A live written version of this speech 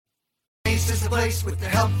is the place with the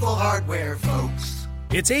helpful hardware, folks.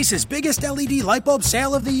 It's Ace's biggest LED light bulb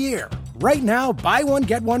sale of the year. Right now, buy one,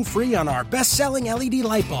 get one free on our best-selling LED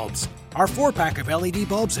light bulbs. Our 4-pack of LED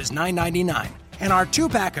bulbs is $9.99, and our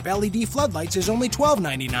 2-pack of LED floodlights is only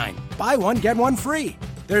 $12.99. Buy one, get one free.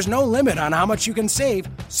 There's no limit on how much you can save,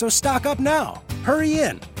 so stock up now. Hurry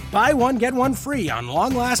in. Buy one, get one free on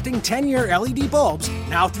long-lasting 10-year LED bulbs,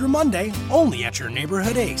 now through Monday, only at your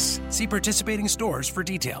neighborhood Ace. See participating stores for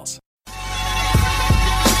details.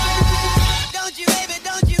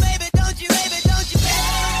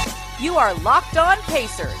 You are Locked On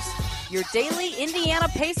Pacers, your daily Indiana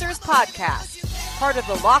Pacers podcast, part of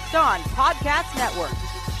the Locked On Podcast Network,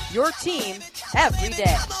 your team every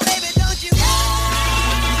day.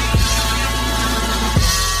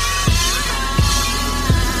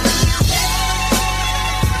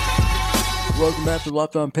 Welcome back to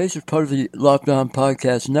Locked On Pacers, part of the Locked On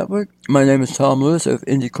Podcast Network. My name is Tom Lewis of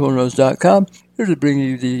IndyCornrows.com, here to bring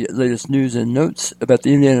you the latest news and notes about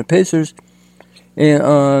the Indiana Pacers. And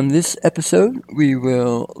on this episode, we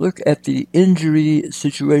will look at the injury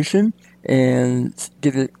situation and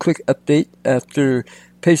give a quick update after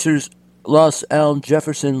Pacers lost Al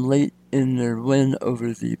Jefferson late in their win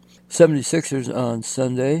over the 76ers on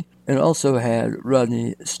Sunday, and also had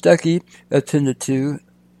Rodney Stuckey attended to.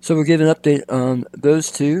 So we'll give an update on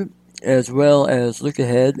those two, as well as look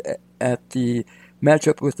ahead at the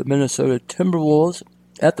matchup with the Minnesota Timberwolves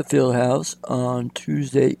at the Fieldhouse on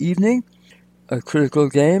Tuesday evening. A critical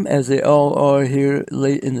game, as they all are here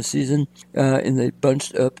late in the season in the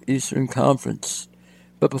bunched-up Eastern Conference.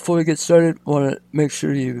 But before we get started, I want to make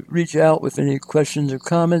sure you reach out with any questions or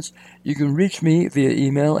comments. You can reach me via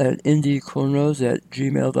email at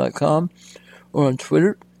indycornrows@gmail.com or on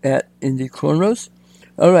Twitter at indycornrows.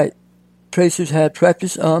 All right, Pacers had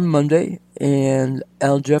practice on Monday, and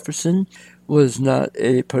Al Jefferson was not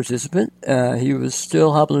a participant. He was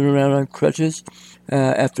still hobbling around on crutches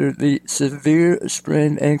after the severe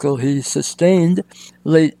sprained ankle he sustained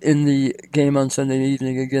late in the game on Sunday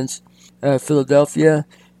evening against Philadelphia.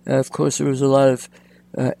 Of course, there was a lot of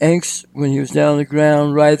angst when he was down on the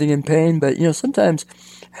ground, writhing in pain. But, you know, sometimes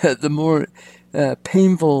the more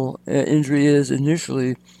painful injury is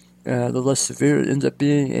initially, the less severe it ends up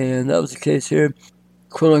being. And that was the case here.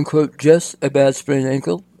 Quote-unquote, just a bad sprained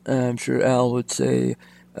ankle. I'm sure Al would say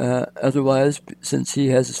otherwise, since he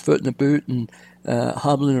has his foot in the boot and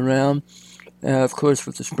hobbling around. Of course,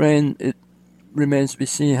 with the sprain, it remains to be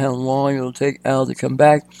seen how long it'll take Al to come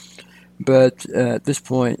back. But at this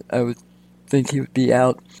point, I would think he would be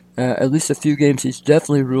out at least a few games. He's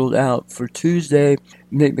definitely ruled out for Tuesday.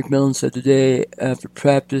 Nate McMillan said today after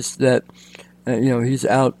practice that he's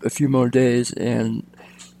out a few more days, and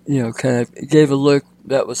kind of gave a look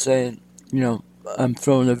that was saying, I'm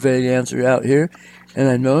throwing a vague answer out here, and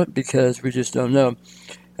I know it because we just don't know.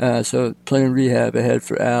 So playing rehab ahead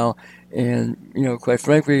for Al, and quite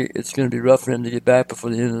frankly, it's going to be rough for him to get back before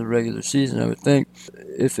the end of the regular season, I would think,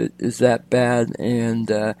 if it is that bad, and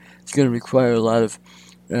it's going to require a lot of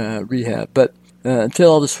rehab. But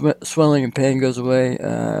until all the swelling and pain goes away,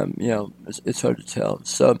 it's hard to tell.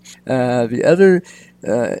 So the other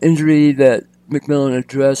injury that McMillan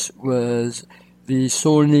addressed was the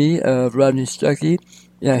sore knee of Rodney Stuckey.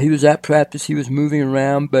 Yeah, he was at practice. He was moving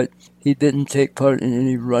around, but he didn't take part in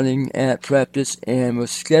any running at practice and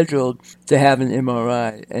was scheduled to have an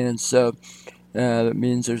MRI. And so that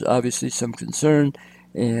means there's obviously some concern,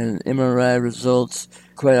 and MRI results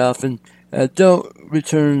quite often don't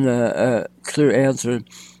return a clear answer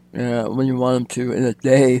when you want them to in a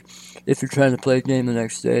day if you're trying to play a game the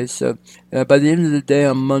next day. So by the end of the day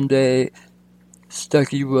on Monday,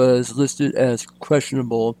 Stuckey was listed as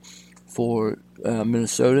questionable for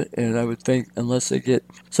Minnesota, and I would think unless they get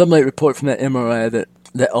some late report from that MRI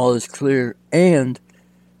that all is clear and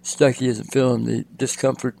Stuckey isn't feeling the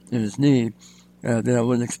discomfort in his knee, then I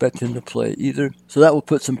wouldn't expect him to play either. So that will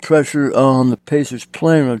put some pressure on the Pacers'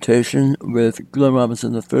 playing rotation, with Glenn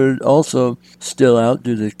Robinson III also still out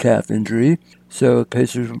due to calf injury. So the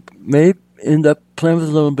Pacers may end up playing with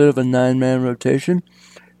a little bit of a 9-man rotation.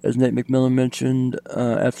 As Nate McMillan mentioned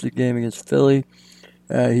after the game against Philly,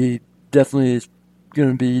 he definitely is going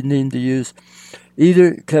to be needing to use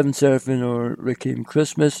either Kevin Seraphin or Rakeem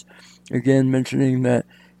Christmas. Again, mentioning that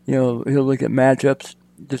he'll look at matchups,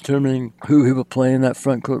 determining who he will play in that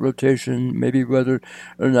front court rotation, maybe whether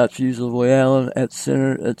or not to use LaVoy Allen at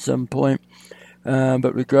center at some point.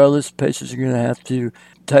 But regardless, Pacers are going to have to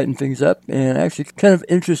tighten things up, and actually kind of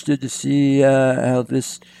interested to see how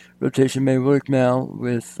this rotation may work now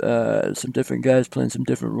with some different guys playing some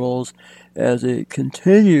different roles as they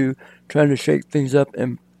continue trying to shake things up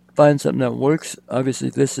and find something that works. Obviously,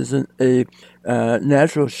 this isn't a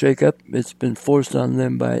natural shakeup. It's been forced on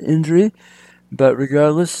them by injury. But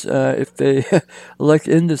regardless, if they luck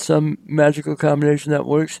into some magical combination that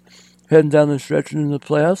works, heading down the stretch into the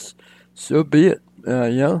playoffs, so be it.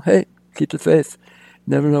 Hey, keep the faith.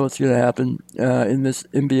 Never know what's going to happen in this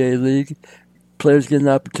NBA league. Players get an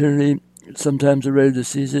opportunity. Sometimes they're ready to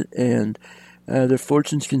seize it, and their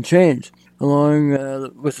fortunes can change along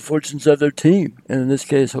with the fortunes of their team. And in this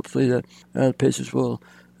case, hopefully the Pacers will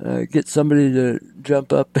get somebody to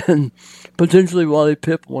jump up and potentially Wally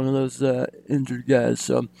Pipp, one of those injured guys.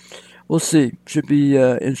 So we'll see. Should be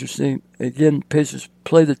interesting. Again, Pacers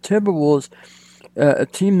play the Timberwolves, a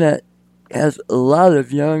team that has a lot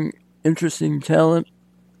of young, interesting talent,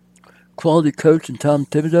 quality coach in Tom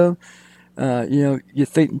Thibodeau. You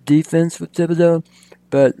think defense with Thibodeau,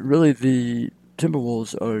 but really the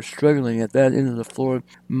Timberwolves are struggling at that end of the floor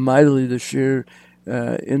mightily this year,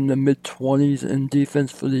 in the mid-20s in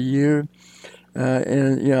defense for the year.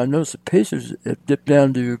 And I noticed the Pacers have dipped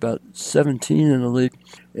down to about 17 in the league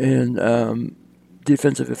in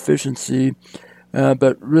defensive efficiency.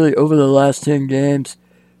 But really over the last 10 games,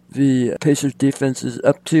 the Pacers defense is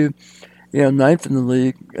up to ninth in the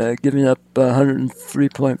league, giving up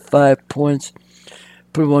 103.5 points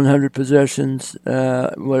per 100 possessions,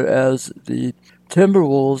 whereas the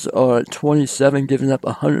Timberwolves are at 27, giving up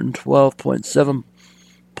 112.7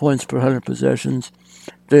 points per 100 possessions.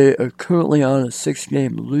 They are currently on a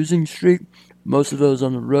 6-game losing streak, most of those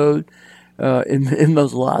on the road. In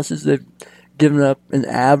those losses, they've given up an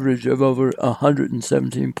average of over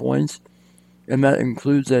 117 points, and that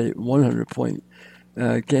includes a 100-point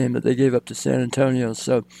game that they gave up to San Antonio.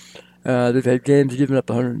 So they've had games giving up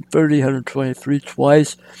 130, 123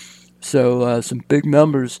 twice. So some big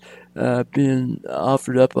numbers being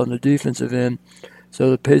offered up on the defensive end. So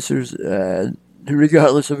the Pacers,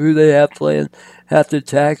 regardless of who they have playing, have to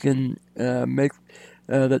attack and make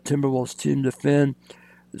that Timberwolves team defend.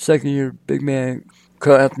 The second-year big man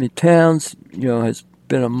Karl-Anthony Towns, has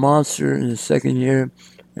been a monster in his second year.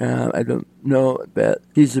 I don't know that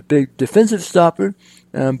he's a big defensive stopper,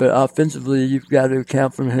 but offensively you've got to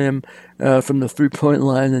account for him from the three-point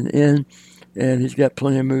line and in, and he's got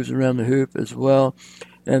plenty of moves around the hoop as well.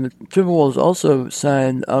 And the Timberwolves also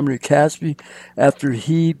signed Omri Caspi after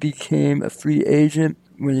he became a free agent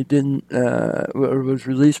when he didn't or was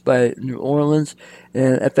released by New Orleans.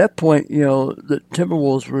 And at that point, the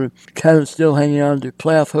Timberwolves were kind of still hanging on to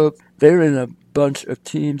playoff hope. They were in a bunch of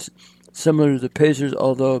teams similar to the Pacers,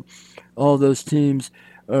 although all those teams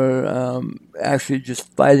are actually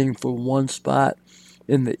just fighting for one spot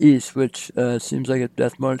in the East, which seems like a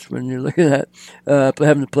death march when you're looking at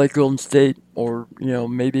having to play Golden State or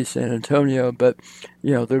maybe San Antonio. But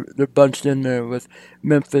they're bunched in there with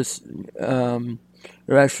Memphis,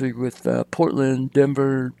 or actually with Portland,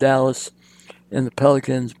 Denver, Dallas, and the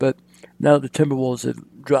Pelicans. But now the Timberwolves have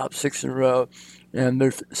dropped 6 in a row, and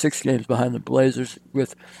they're 6 games behind the Blazers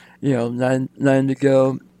with 9 to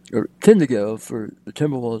go, or 10 to go for the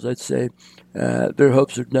Timberwolves. I'd say their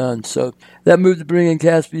hopes are done. So that move to bring in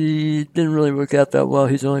Caspi didn't really work out that well.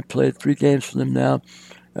 He's only played 3 games for them now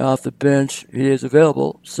off the bench. He is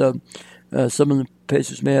available, so some of the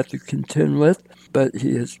Pacers may have to contend with, but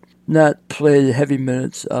he has not played heavy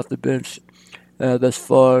minutes off the bench thus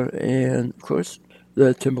far. And, of course,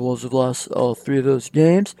 the Timberwolves have lost all 3 of those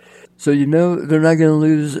games. So they're not going to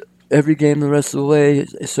lose every game the rest of the way.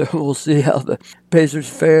 So we'll see how the Pacers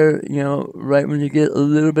fare. Right when you get a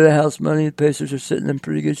little bit of house money, the Pacers are sitting in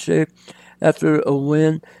pretty good shape after a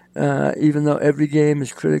win. Even though every game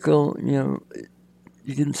is critical,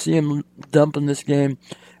 you can see them dumping this game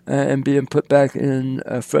and being put back in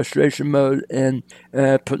frustration mode and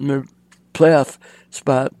putting their playoff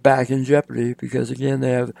spot back in jeopardy because, again,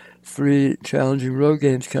 they have 3 challenging road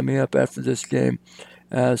games coming up after this game.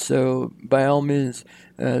 So by all means,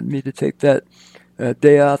 need to take that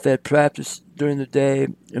day off. They had practice during the day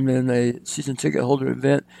and then a season ticket holder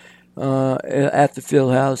event at the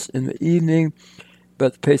Fieldhouse in the evening.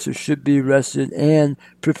 But the Pacers should be rested and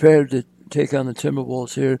prepared to take on the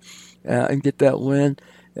Timberwolves here and get that win,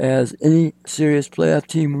 as any serious playoff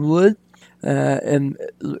team would. And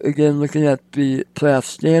again, looking at the playoff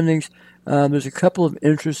standings, there's a couple of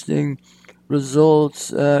interesting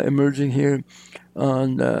results emerging here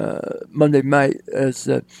on Monday night as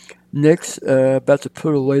the Knicks about to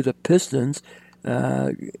put away the Pistons.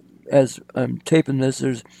 As I'm taping this,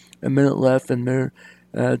 there's a minute left, and they're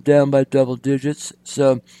down by double digits.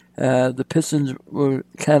 So the Pistons were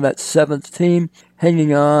kind of that 7th team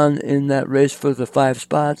hanging on in that race for the 5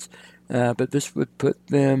 spots, but this would put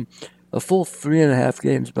them a full 3.5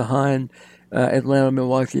 games behind Atlanta,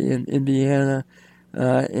 Milwaukee, and Indiana,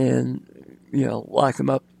 and lock them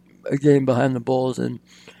up a game behind the Bulls and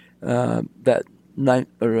that 9th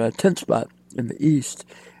or 10th spot in the East.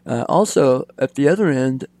 Also, at the other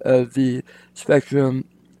end of the spectrum,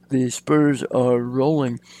 the Spurs are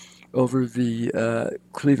rolling over the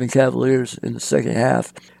Cleveland Cavaliers in the second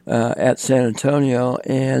half at San Antonio.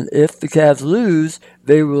 And if the Cavs lose,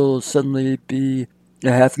 they will suddenly be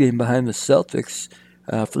a half game behind the Celtics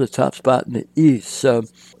for the top spot in the East. So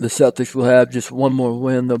the Celtics will have just one more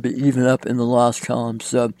win. They'll be even up in the loss column.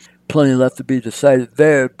 So plenty left to be decided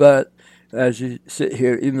there. But as you sit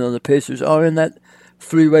here, even though the Pacers are in that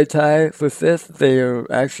three-way tie for fifth, they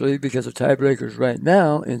are actually, because of tiebreakers right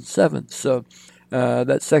now, in seventh. So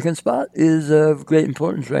that second spot is of great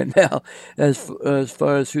importance right now as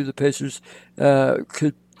far as who the Pacers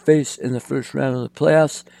could face in the first round of the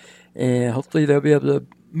playoffs. And hopefully they'll be able to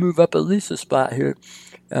move up at least a spot here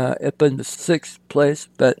up into sixth place.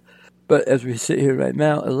 But as we sit here right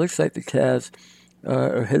now, it looks like the Cavs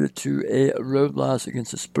are headed to a road loss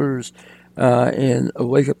against the Spurs and a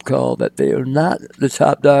wake-up call that they are not the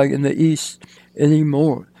top dog in the East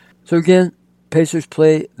anymore. So again, Pacers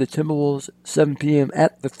play the Timberwolves 7 p.m.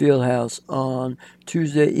 at the Fieldhouse on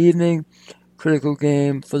Tuesday evening. Critical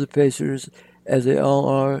game for the Pacers, as they all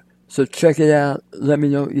are. So check it out. Let me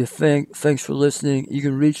know what you think. Thanks for listening. You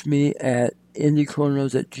can reach me at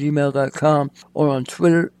indycornrows@gmail.com or on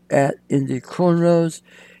Twitter at indycornrows.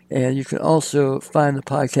 And you can also find the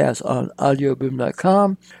podcast on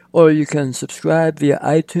audioboom.com, or you can subscribe via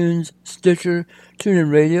iTunes, Stitcher, TuneIn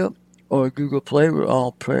Radio, or Google Play, where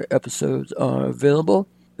all prayer episodes are available.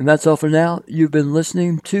 And that's all for now. You've been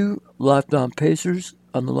listening to Locked On Pacers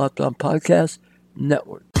on the Locked On Podcast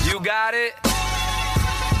Network. You got it.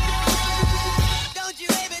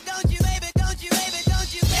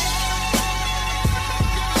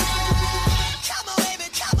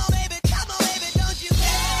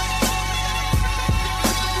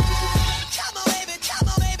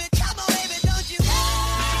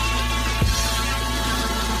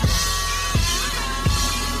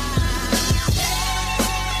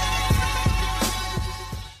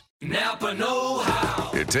 Napa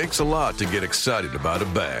know-how. It takes a lot to get excited about a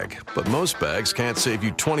bag, but most bags can't save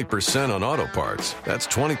you 20% on auto parts. That's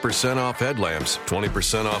 20% off headlamps,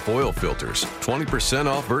 20% off oil filters, 20%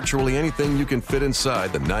 off virtually anything you can fit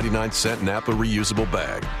inside the 99-cent Napa reusable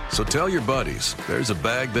bag. So tell your buddies, there's a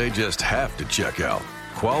bag they just have to check out.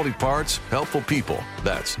 Quality parts, helpful people.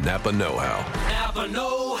 That's Napa know-how. Napa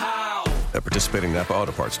know-how. At participating Napa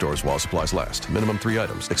Auto Parts stores while supplies last. Minimum 3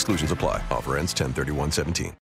 items. Exclusions apply. Offer ends 10/31/17.